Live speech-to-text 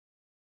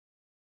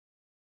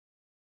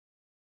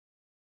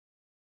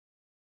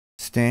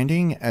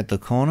Standing at the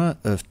corner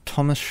of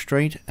Thomas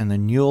Street and the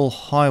Newell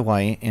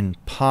Highway in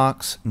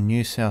Parkes,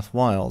 New South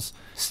Wales,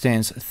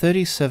 stands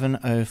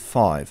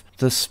 3075,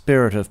 the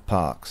Spirit of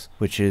Parkes,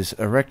 which is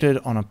erected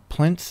on a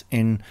plinth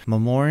in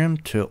memoriam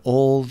to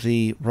all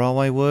the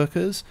railway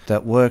workers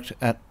that worked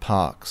at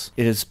Parkes.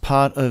 It is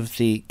part of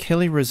the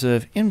Kelly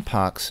Reserve in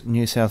Parkes,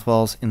 New South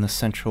Wales in the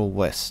Central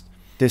West.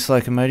 This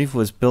locomotive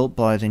was built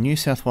by the New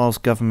South Wales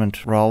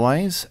Government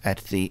Railways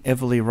at the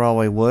Everleigh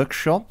Railway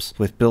Workshops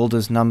with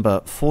builders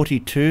number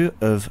 42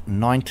 of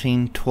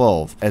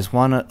 1912 as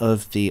one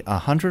of the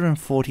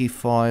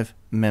 145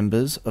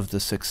 members of the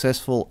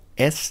successful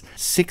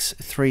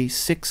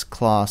S636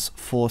 Class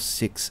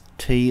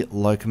 46T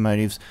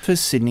locomotives for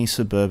Sydney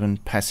suburban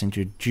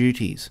passenger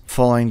duties.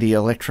 Following the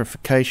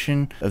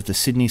electrification of the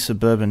Sydney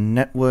suburban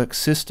network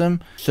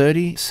system,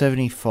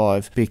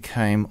 3075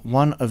 became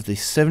one of the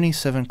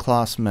 77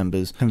 class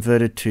members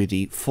converted to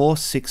the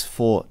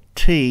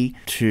 464T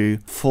to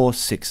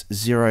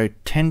 460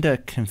 tender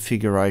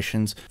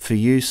configurations for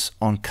use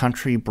on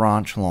country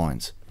branch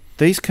lines.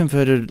 These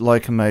converted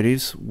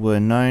locomotives were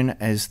known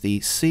as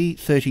the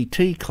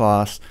C30T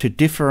class to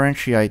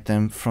differentiate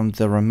them from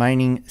the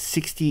remaining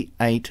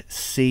 68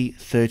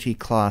 C30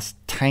 class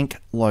tank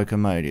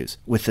locomotives,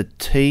 with the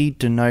T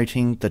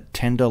denoting the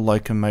tender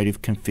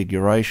locomotive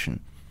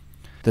configuration.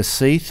 The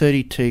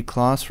C30T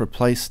class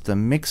replaced the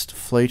mixed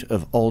fleet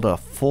of older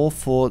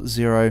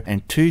 440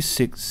 and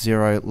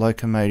 260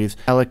 locomotives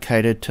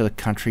allocated to the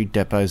country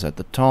depots at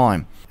the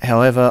time.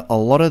 However, a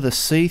lot of the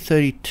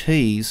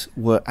C30Ts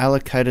were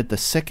allocated the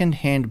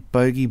second-hand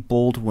bogie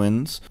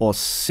Baldwins or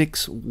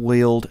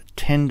six-wheeled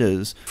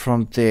tenders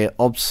from their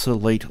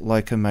obsolete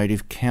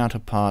locomotive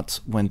counterparts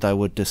when they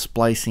were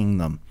displacing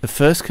them. The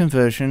first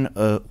conversion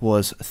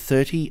was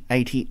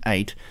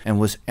 3088 and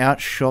was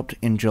outshopped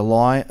in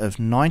July of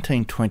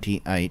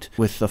 1928,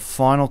 with the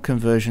final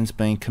conversions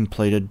being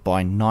completed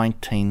by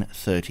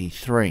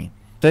 1933.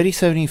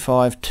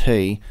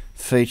 3075T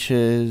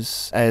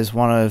features as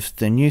one of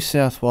the New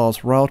South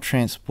Wales Rail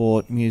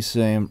Transport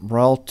Museum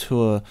rail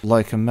tour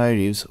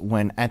locomotives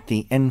when at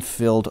the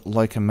Enfield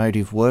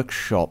Locomotive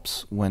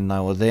Workshops when they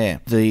were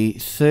there. The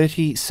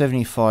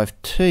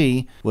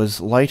 3075T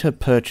was later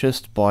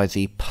purchased by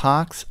the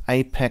Parkes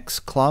Apex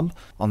Club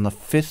on the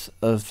 5th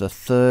of the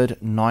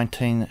 3rd,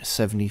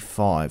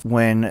 1975,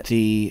 when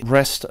the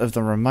rest of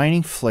the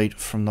remaining fleet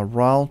from the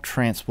Rail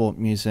Transport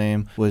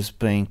Museum was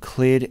being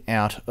cleared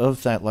out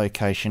of that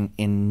location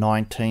in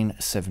 1975.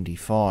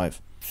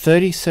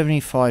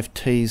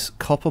 3075T's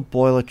copper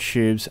boiler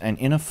tubes and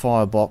inner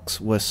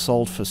firebox were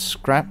sold for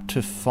scrap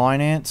to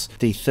finance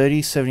the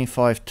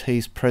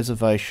 3075T's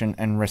preservation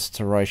and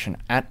restoration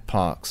at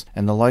Parkes,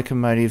 and the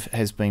locomotive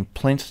has been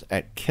plinth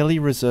at Kelly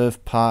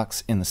Reserve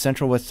Parkes in the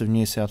central west of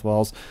New South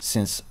Wales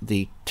since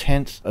the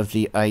 10th of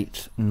the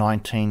 8th,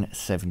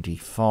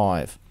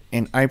 1975.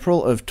 In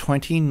April of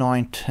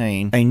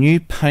 2019, a new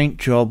paint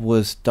job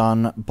was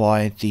done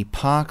by the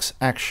Parkes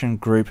Action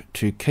Group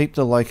to keep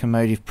the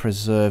locomotive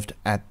preserved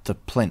at the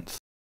plinth.